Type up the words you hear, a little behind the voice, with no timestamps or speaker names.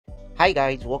Hi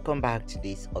guys, welcome back to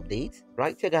this update.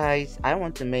 Right here guys, I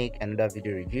want to make another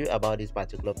video review about this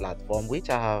particular platform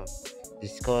which I have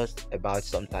discussed about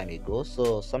some time ago.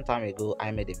 So some time ago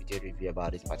I made a video review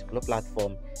about this particular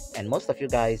platform and most of you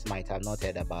guys might have not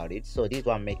heard about it. So this is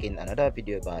why I'm making another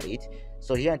video about it.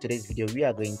 So here in today's video we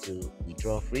are going to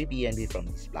withdraw free BNB from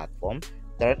this platform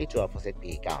directly to our faucet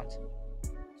pay account.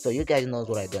 So you guys know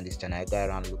what I do on this channel. I go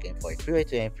around looking for a free way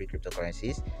to earn free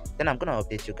cryptocurrencies. Then I'm gonna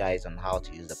update you guys on how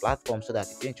to use the platform so that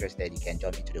if you're interested, you can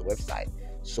jump into the website.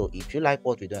 So if you like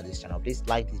what we do on this channel, please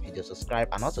like this video, subscribe,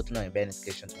 and also turn on your bell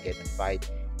notification to get notified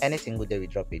any single day we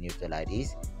drop a new video like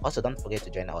this. Also, don't forget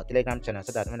to join our Telegram channel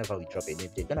so that whenever we drop a new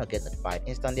video, you're gonna get notified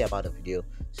instantly about the video,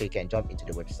 so you can jump into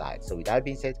the website. So with that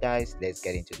being said, guys, let's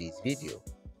get into this video.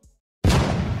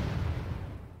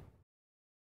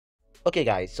 Okay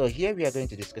guys, so here we are going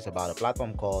to discuss about a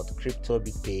platform called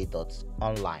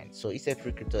cryptobigpay.online. So it's a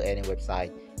free crypto earning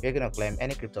website. You're going to claim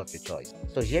any crypto of your choice.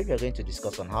 So here we are going to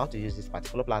discuss on how to use this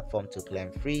particular platform to claim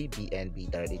free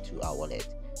BNB directly to our wallet.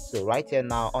 So right here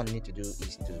now, all you need to do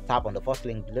is to tap on the first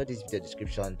link below this video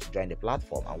description to join the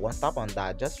platform. And once tap on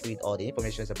that, just read all the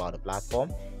information about the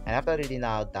platform. And after reading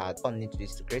out that, all you need to do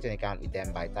is to create an account with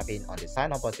them by tapping on the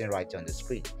sign up button right here on the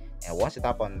screen. And once you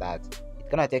tap on that,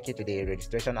 gonna take you to the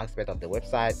registration aspect of the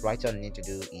website. Right, all you need to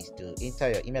do is to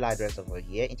enter your email address over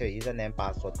here, enter your username,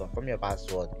 password, confirm your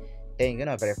password. Then you're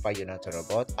gonna verify you're not a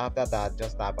robot. After that,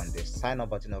 just tap on the sign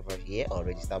up button over here or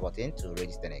register button to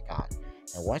register an account.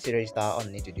 And once you register, all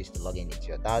you need to do is to log in into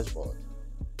your dashboard.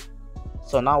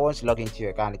 So now once you log into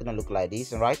your account, it's gonna look like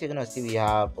this. And right here, you're gonna see we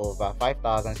have over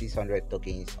 5,600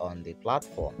 tokens on the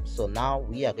platform. So now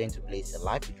we are going to place a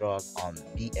live withdrawal on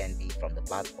BNB from the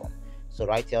platform. So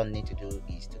right here, all you need to do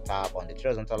is to tap on the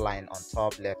horizontal line on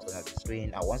top left corner of the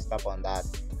screen. And once you tap on that,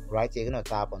 right here, you're gonna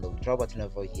tap on the withdraw button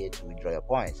over here to withdraw your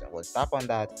points. And once you tap on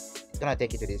that, it's gonna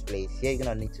take you to this place. Here you're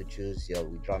gonna need to choose your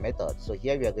withdraw method. So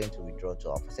here we are going to withdraw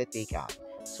to our faucet pay account.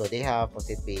 So they have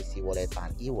faucet pay, C wallet,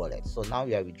 and e wallet. So now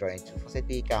we are withdrawing to faucet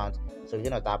pay account. So you're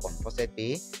gonna tap on faucet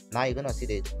pay. Now you're gonna see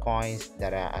the coins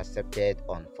that are accepted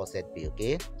on faucet pay.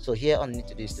 Okay, so here all you need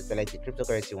to do is to select the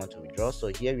cryptocurrency you want to withdraw. So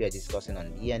here we are discussing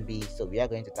on BNB. So we are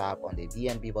going to tap on the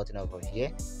BNB button over here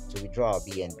to withdraw our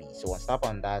BNB. So once tap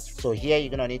on that, so here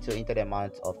you're gonna need to enter the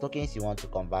amount of tokens you want to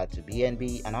convert to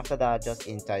BNB, and after that, just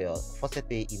enter your faucet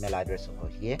pay email address over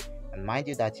here. And mind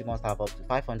you that you must have up to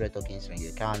 500 tokens on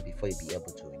your account before you be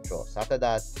able to withdraw. So after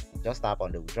that, just tap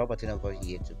on the withdraw button over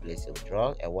here to place a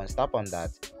withdrawal. And once tap on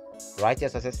that, right here,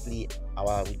 successfully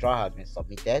our withdrawal has been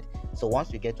submitted. So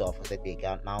once we get to our faucet pay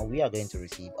account, now we are going to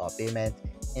receive our payment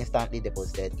instantly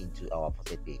deposited into our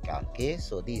faucet pay account. Okay,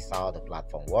 so this is how the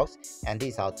platform works, and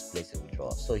this is how to place a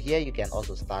withdrawal. So here you can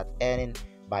also start earning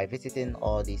by visiting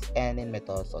all these earning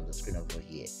methods on the screen over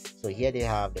here. So here they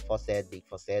have the faucet, big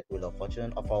faucet, wheel of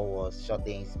fortune, offer wars, short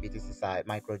links, BTC site,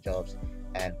 micro jobs,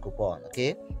 and coupon.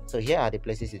 Okay, so here are the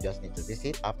places you just need to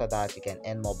visit. After that, you can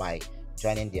earn more by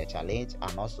joining their challenge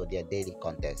and also their daily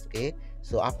contest. Okay,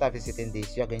 so after visiting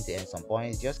this, you're going to earn some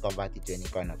points. Just convert it to any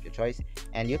coin of your choice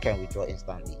and you can withdraw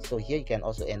instantly. So here you can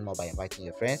also earn more by inviting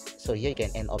your friends. So here you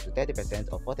can earn up to 30%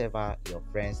 of whatever your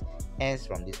friends earns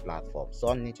from this platform. So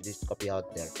all you need to do is to copy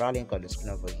out the referral link on the screen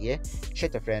over here, share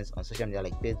your friends on social media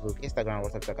like Facebook, Instagram,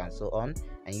 WhatsApp, and so on,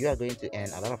 and you are going to earn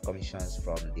a lot of commissions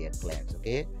from their claims.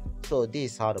 Okay, so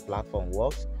this is how the platform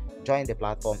works. Join the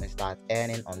platform and start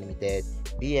earning unlimited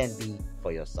BNB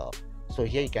for yourself. So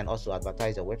here you can also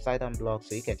advertise your website and blog,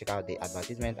 so you can check out the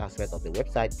advertisement aspect of the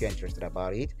website if you're interested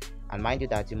about it. And mind you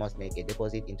that you must make a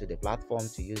deposit into the platform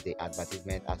to use the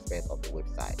advertisement aspect of the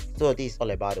website. So this is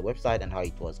all about the website and how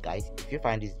it works, guys. If you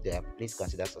find this video, please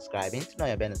consider subscribing to know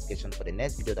your bell notification for the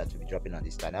next video that will be dropping on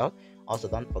this channel. Also,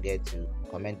 don't forget to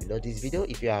comment below this video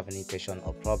if you have any question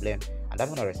or problem, and I'm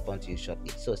gonna respond to you shortly.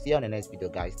 So see you on the next video,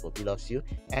 guys. Hope you loves you,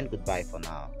 and goodbye for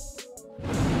now.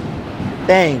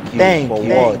 Thank you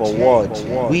for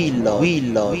watching. We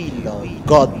love.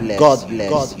 God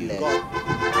bless you.